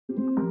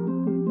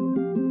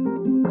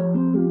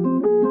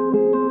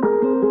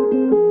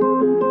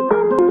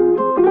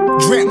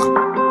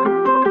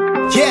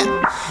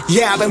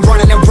Yeah, I've been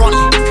running and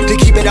running to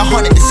keep it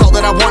 100, it's all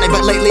that I wanted.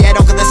 But lately I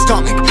don't get the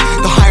stomach.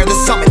 The higher the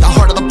summit, the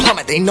harder the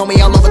plummet. They know me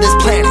all over this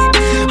planet.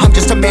 I'm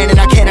just a man and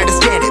I can't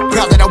understand it.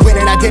 Proud that I win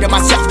and I did it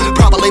myself.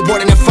 Probably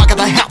wouldn't if I got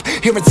the help.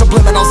 Hearing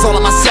subliminals all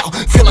on myself.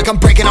 Feel like I'm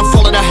breaking, I'm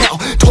falling to hell.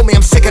 Told me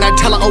I'm sick and I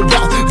tell her, oh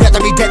well. Rather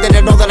be dead than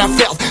to know that I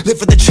failed. Live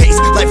for the chase,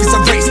 life is a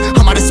race.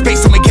 I'm out of space,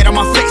 I'ma get on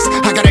my face.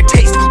 I got a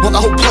taste, want the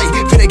whole plate.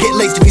 Finna get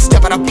laced if you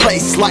step out of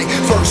place. Like,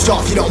 first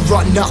off, you don't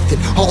run nothing.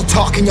 All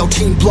talking, your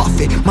team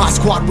bluffing. My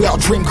squad, we all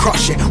dream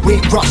crushing.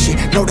 We ain't rushing,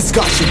 no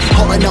discussion.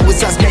 All I know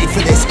is us made for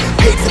this.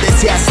 Paid for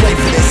this, yeah, slave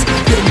for this.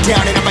 Been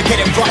down and I'ma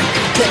get it right.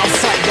 Get on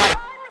sight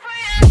like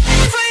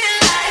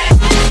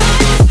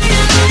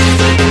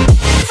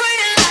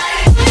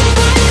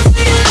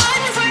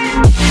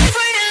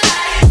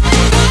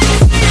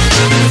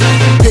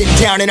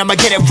down and I'ma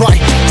get it right.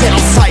 Dead on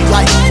sight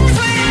like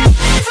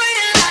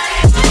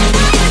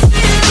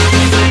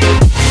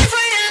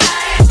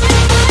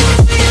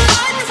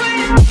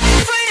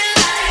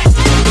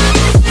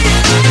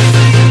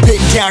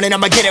been down and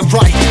I'ma get it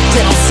right.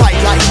 Dead on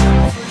sight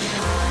like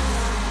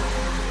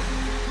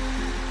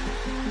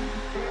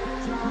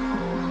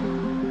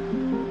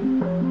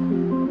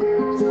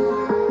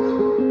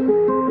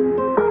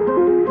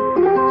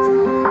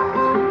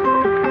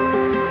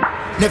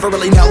never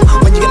really know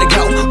when you gonna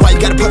go. Why you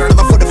gotta put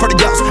another foot in front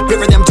of yours?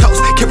 Bury them toes,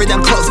 carry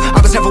them close.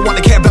 I was never one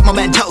to care about my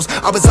mentos.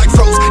 I was like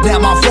froze, now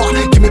I'm on floor.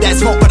 Give me that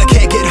smoke, but I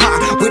can't get high.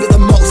 We do the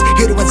most,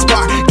 here to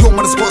inspire. Doing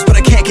what I'm supposed, but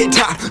I can't get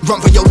tired.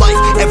 Run for your life,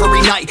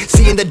 every night.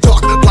 See in the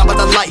dark, blind by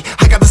the light.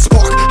 I got the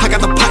spark, I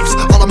got the pipes.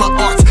 All of my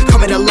arts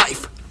coming to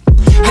life.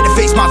 Had to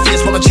face my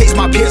fears while I chase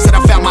my peers. And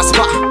I found my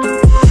spot.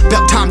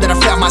 About time that I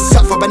found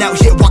myself. I've been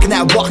out here walking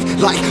that walk.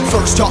 Like,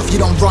 first off, you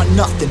don't run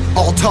nothing.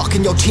 All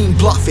talking, your team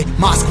bluffing.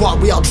 My squad,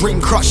 we all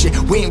dream crushing.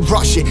 We ain't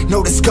rushing,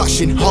 no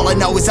discussion. All I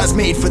know is I was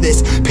made for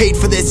this. Paid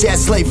for this, yeah,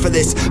 slave for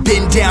this.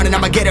 Been down and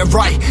I'ma get it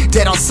right.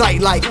 Dead on sight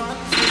like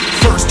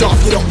first off,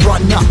 you don't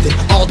run nothing.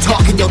 All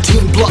talking, your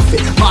team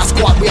bluffing. My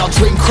squad, we all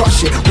dream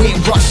crushing. We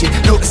ain't rushing,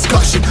 no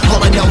discussion. All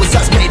I know is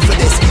I was made for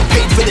this.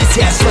 Paid for this,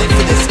 yeah, slave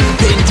for this.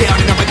 Been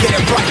down and I'ma get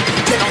it right.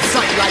 Dead on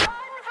sight like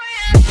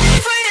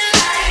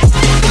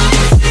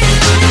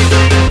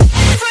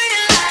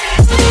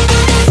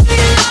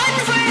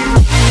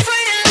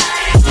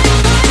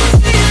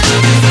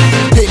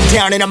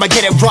down and I'ma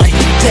get it right.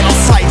 Dead on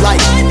sight like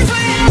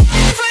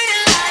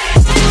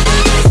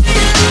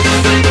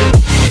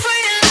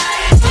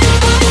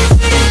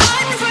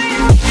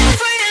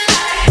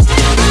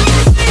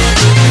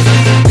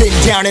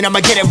been down and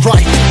I'ma get it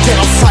right. Dead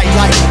on sight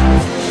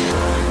like